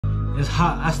It's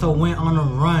hot, I still went on a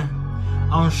run.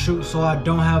 I don't shoot, so I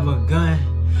don't have a gun.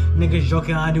 Niggas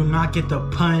joking, I do not get the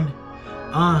pun.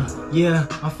 Yeah,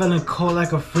 I'm feeling cold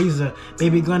like a freezer.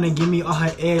 Baby gonna give me all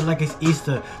her egg like it's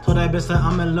Easter. Told that bitch that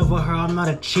I'm in love with her, I'm not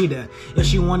a cheater. If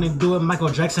she wanna do it Michael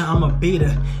Jackson, I'ma beat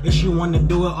her. If she wanna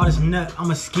do it all this nut,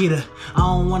 I'm a skeeter. I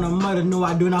don't wanna murder, no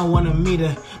I do not wanna meet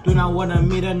her. Do not wanna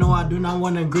meet her, no I do not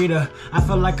wanna greet her. I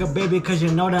feel like a baby cause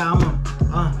you know that I'm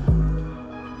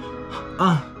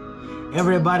a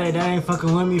everybody that ain't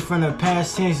fucking with me from the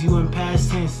past tense, you in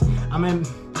past tense.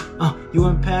 You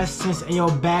in past tense and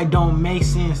your bag don't make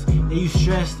sense. Yeah, you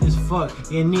stressed as fuck,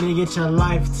 you need to get your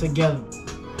life together.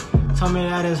 Tell me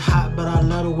that it's hot, but I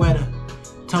love the weather.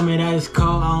 Tell me that it's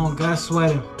cold, I don't got a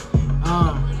sweater.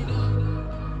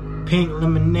 Pink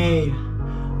lemonade.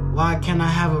 Why can't I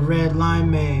have a red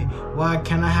limeade? Why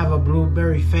can't I have a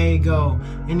blueberry Faygo?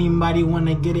 Anybody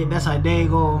wanna get it, that's how they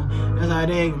go. That's how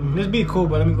they go. This be cool,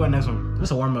 but let me go to the next one. This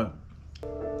is a warm up.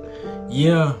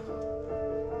 Yeah.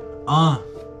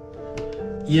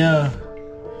 Yeah.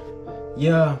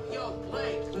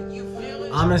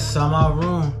 I'm inside my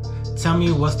room. Tell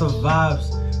me what's the vibes.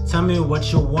 Tell me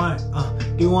what you want.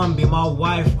 Do you wanna be my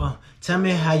wife? Tell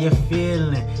me how you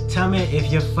feeling. Tell me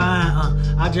if you're fine.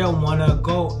 I just wanna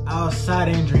go outside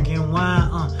and drinking wine.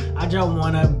 I just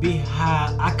wanna be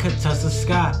high. I could touch the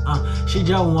sky. She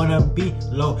just wanna be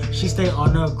low. She stay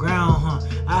on the ground.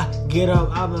 I get up.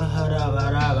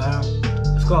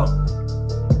 Let's go.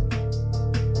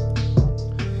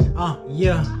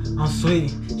 Yeah, I'm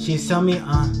sweet. She tell me,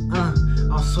 I'm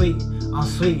sweet,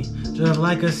 just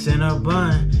like a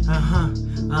Cinnabon.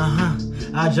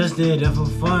 I just did it for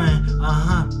fun.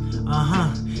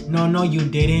 No, you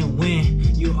didn't win.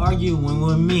 You arguing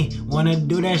with me, wanna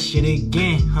do that shit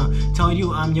again, Tell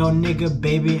you I'm your nigga,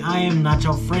 baby, I am not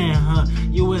your friend,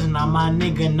 You is not my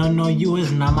nigga, no, you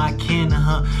is not my kin,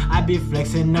 I be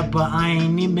flexing up, but I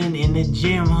ain't even in the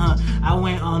gym, I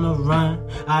went on a run,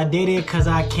 I did it cause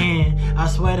I can. I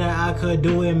swear that I could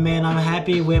do it, man. I'm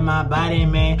happy with my body,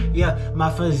 man. Yeah, my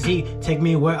physique take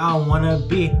me where I wanna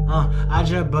be. I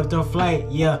just booked a flight,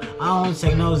 yeah. I don't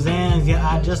take no Xans, yeah.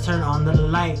 I just turn on the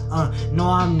light. No,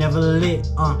 I'm never lit.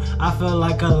 I feel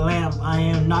like a lamp. I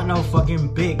am not no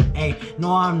fucking big. Ayy,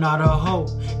 no, I'm not a hoe.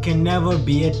 Can never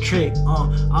be a trick.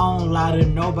 I don't lie to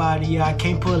nobody. I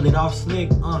can't pull it off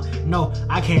slick. No,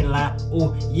 I can't lie.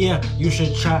 Ooh, yeah, you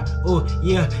should try. Ooh,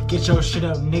 yeah, get your shit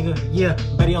up, nigga. Yeah,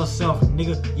 better yourself,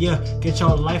 nigga. Yeah, get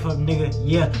your life up, nigga.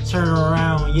 Yeah, turn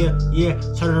around. Yeah,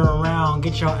 turn around.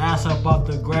 Get your ass up off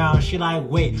the ground. She like,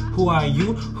 wait, who are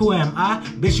you? Who am I?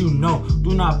 Bitch, you know.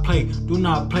 Do not play.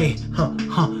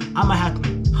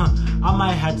 I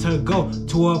might have to go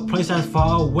to a place that's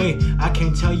far away. I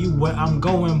can't tell you where I'm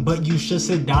going, but you should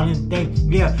sit down and think.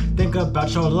 Yeah, think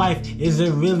about your life. Is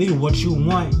it really what you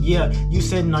want? Yeah, you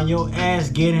sitting on your ass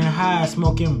getting high,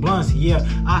 smoking blunts. Yeah,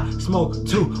 I smoke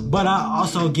too, but I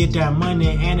also get that money.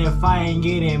 And if I ain't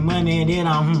getting money, then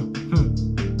I'm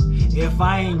If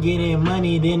I ain't getting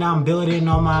money, then I'm building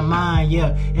on my mind,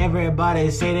 yeah.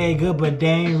 Everybody say they good, but they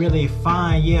ain't really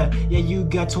fine, yeah. Yeah, you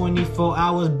got 24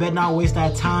 hours, bet not waste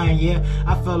that time, yeah.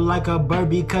 I feel like a bird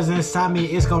because inside me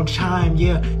it's gon' chime,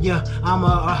 yeah. I'm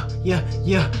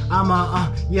I'm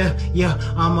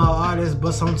a artist,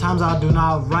 but sometimes I do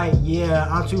not write, yeah.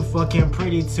 I'm too fucking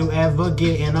pretty to ever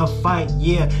get in a fight,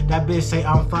 yeah. That bitch say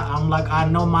I'm fine, I'm like, I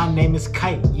know my name is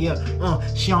Kite, yeah.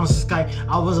 She on Skype,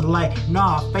 I was like,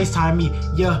 nah, FaceTime me,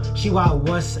 yeah. She got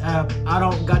WhatsApp, I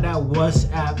don't got that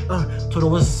WhatsApp. Told her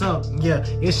what's up, yeah.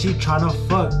 Is she tryna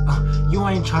fuck? You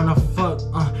ain't tryna fuck.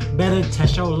 Better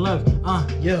test your luck,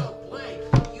 yeah.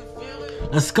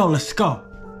 Let's go.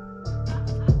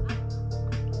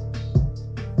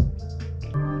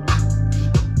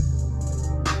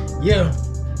 Yeah.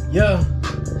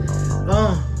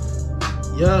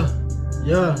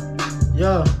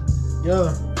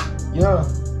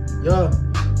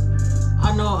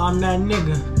 I know I'm that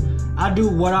nigga. I do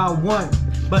what I want,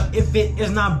 but if it is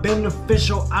not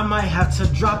beneficial, I might have to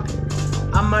drop it.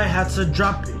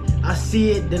 I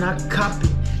see it, then I cop it.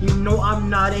 You know I'm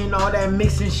not in all that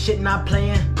mixing shit, not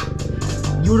playing.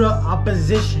 You the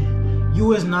opposition.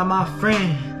 You is not my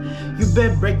friend. You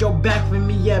better break your back for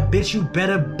me, yeah, bitch. You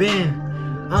better bend.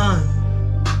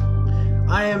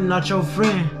 I am not your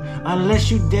friend. Unless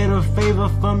you did a favor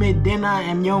for me, then I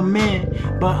am your man.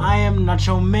 But I am not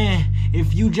your man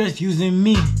if you just using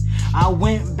me. I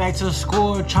went back to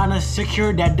school trying to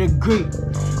secure that degree.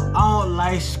 I don't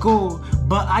like school,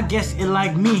 but I guess it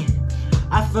like me.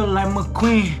 I feel like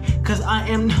McQueen, cause I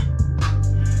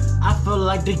feel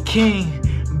like the king.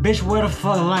 Bitch, where the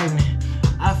fuck like me?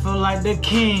 I feel like the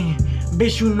king.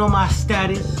 Bitch, you know my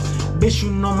status. Bitch,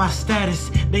 you know my status.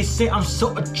 They say I'm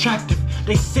so attractive.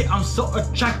 They say I'm so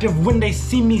attractive when they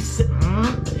see me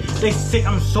They say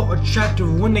I'm so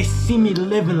attractive when they see me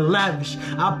living lavish.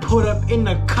 I put up in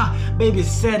the car, baby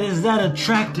said, is that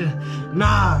attractive?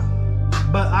 Nah,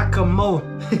 but I come more.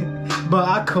 But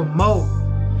I come more.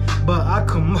 But I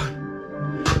come more.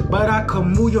 But I can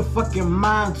move your fucking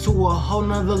mind to a whole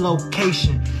nother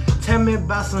location. Tell me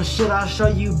about some shit, I'll show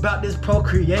you about this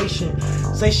procreation.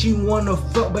 Say she wanna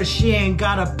fuck, but she ain't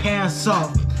got her pants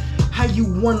off. How you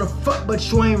wanna fuck, but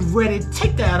you ain't ready?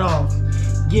 Take that off.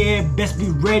 Yeah, best be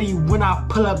ready when I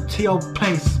pull up to your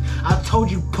place. I told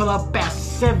you pull up at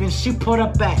 7, she put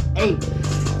up at 8.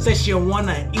 Say she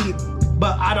wanna eat,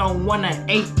 but I don't wanna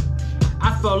eat.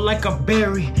 I feel like a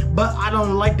berry, but I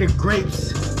don't like the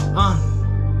grapes.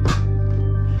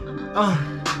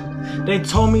 They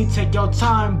told me take your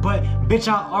time, but bitch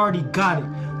I already got it.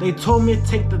 They told me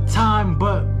take the time,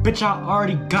 but bitch I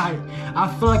already got it. I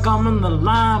feel like I'm in the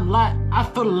limelight, I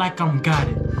feel like I'm got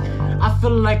it. I feel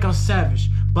like I'm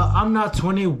savage, but I'm not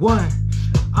 21.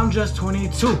 I'm just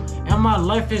 22, and my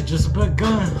life is just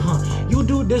begun. You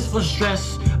do this for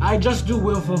stress, I just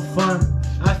do it for fun.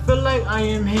 I feel like I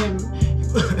am him.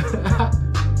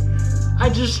 I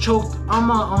just choked on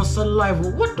my own saliva,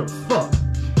 what the fuck?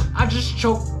 I just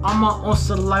choked on my own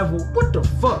saliva, what the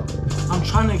fuck? I'm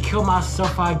trying to kill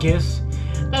myself, I guess.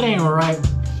 That ain't right.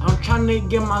 I'm trying to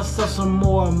give myself some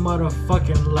more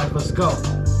motherfucking life. Let's go.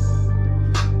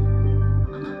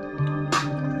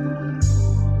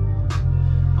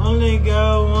 Only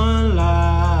got one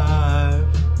life.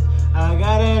 I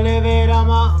gotta live it on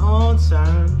my own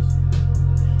terms.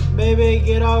 Baby,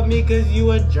 get off me cause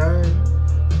you a jerk.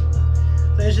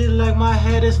 Say shit like my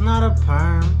head is not a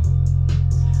perm.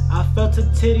 I felt her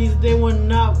titties, they were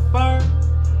not firm.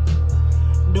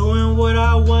 Doing what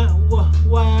I want,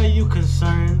 why are you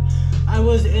concerned? I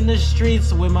was in the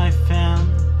streets with my fam.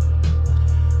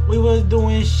 We was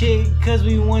doing shit cause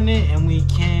we want it and we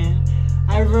can.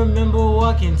 I remember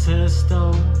walking to the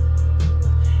store.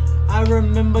 I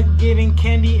remember getting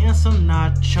candy and some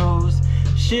nachos.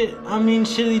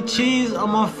 Chili cheese on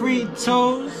my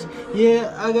Fritos.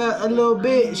 Yeah, I got a little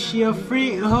bit, she a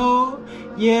freak hoe.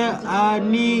 Yeah, I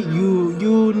need you,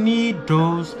 you need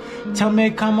those. Tell me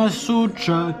Kama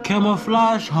Sutra,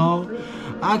 camouflage hoe.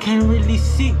 I can't really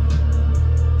see.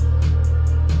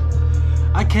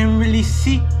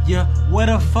 Yeah, where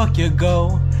the fuck you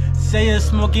go? Say you're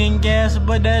smoking gas,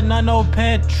 but that's not no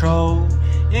petrol.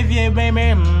 If you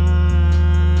baby,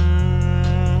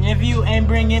 if you ain't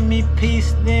bringing me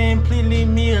peace, then please leave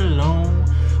me alone.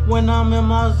 When I'm in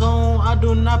my zone, I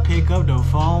do not pick up the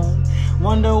phone.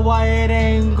 Wonder why it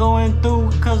ain't going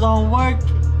through, cause I'm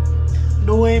working.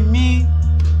 Doing me,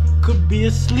 could be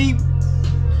asleep.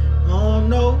 I don't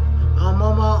know, I'm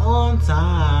on my own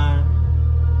time.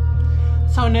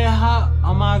 Turn it hot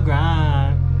on my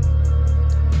grind.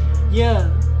 Yeah,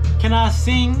 can I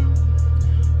sing?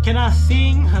 Can I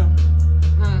sing?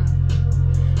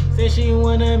 Say she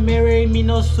wanna marry me,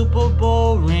 no Super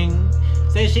Bowl ring.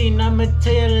 Say she not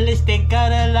materialistic,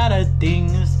 got a lot of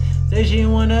things. Say she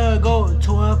wanna go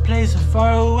to a place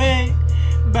far away.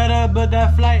 Better book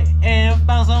that flight and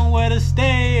find somewhere to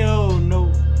stay, oh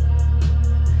no.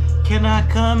 Can I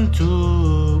come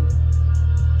too?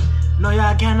 No,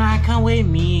 y'all cannot come with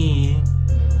me.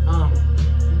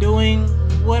 Doing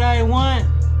what I want.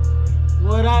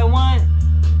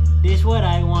 This what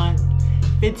I want.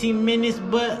 15 minutes,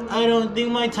 but I don't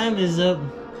think my time is up.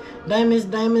 Diamonds,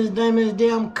 diamonds, diamonds,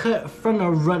 damn cut from the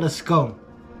rudder skull.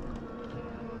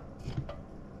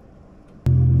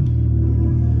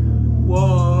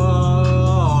 Whoa.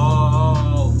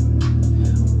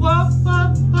 Whoa,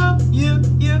 yeah.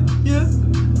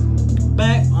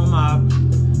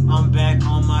 I'm back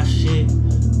on my shit.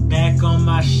 Back on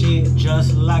my shit,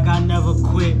 just like I never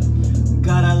quit.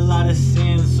 Got a lot of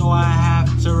sins, so I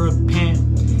have to repent.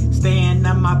 Staying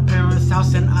at my parents'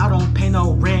 house and I don't pay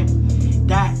no rent.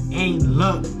 That ain't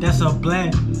luck, that's a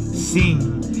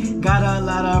blessing. Got a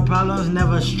lot of problems,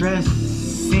 never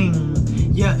stressing.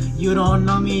 Yeah, you don't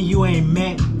know me, you ain't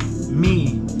met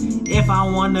me. If I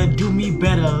wanna do me,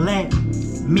 better let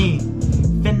me.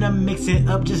 Finna mix it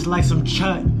up just like some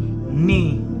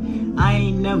chutney. I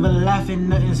ain't never laughing,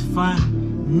 nothing's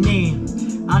funny.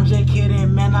 I'm just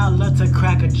kidding, man, I love to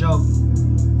crack a joke.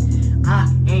 I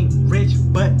ain't rich,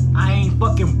 but I ain't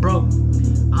fucking broke.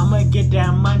 I'ma get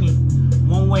that money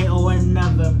one way or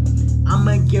another.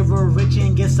 I'ma give her rich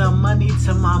and get some money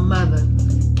to my mother.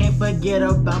 Can't forget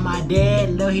about my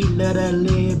dad, love he love to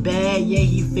live bad. Yeah,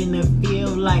 he finna feel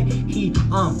like he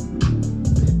I'm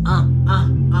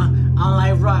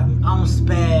like rock, I'm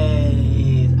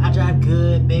spaz. I I drive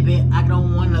good, baby, I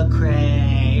don't wanna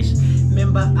crash.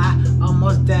 Remember, I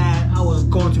almost died, I was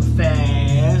going too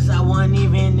fast. I wasn't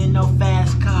even in no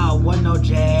fast car, wasn't no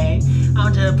Jag.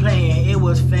 I'm just playing, it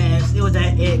was fast, it was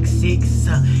that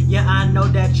X6. Yeah, I know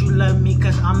that you love me,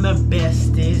 cause I'm the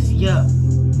bestest, yeah.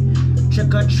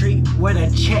 Trick or treat with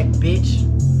a check, bitch.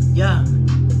 Yeah,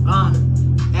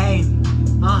 hey,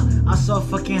 I'm so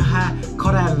fucking high,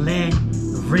 call that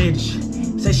leverage.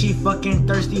 Say she fucking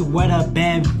thirsty with a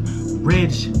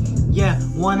beverage. Yeah,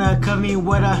 wanna cut me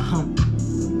with a hump.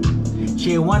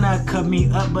 She wanna cut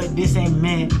me up, but this ain't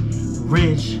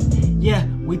marriage. Yeah,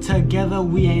 we together,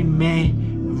 we ain't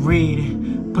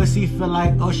married. Pussy feel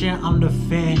like ocean, I'm the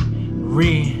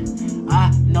ferry.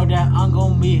 I know that I'm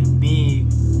gonna be big.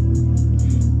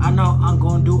 I know I'm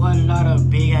gonna do a lot of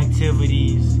big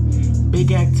activities.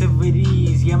 Big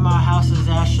activities, yeah, my house is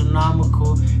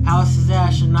astronomical. House is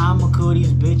astronomical,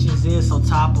 these bitches is so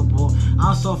toppable.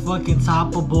 I'm so fucking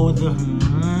toppable,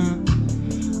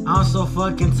 I'm so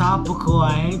fucking topical.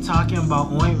 I ain't talking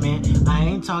about ointment.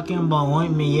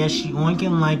 Yeah, she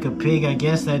oinking like a pig. I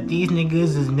guess that these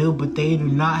niggas is new, but they do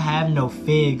not have no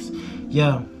figs.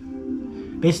 Yeah,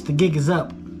 bitch, the gig is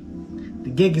up. The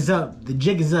gig is up. The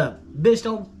jig is up. Bitch,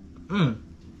 don't.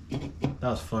 That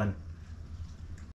was fun.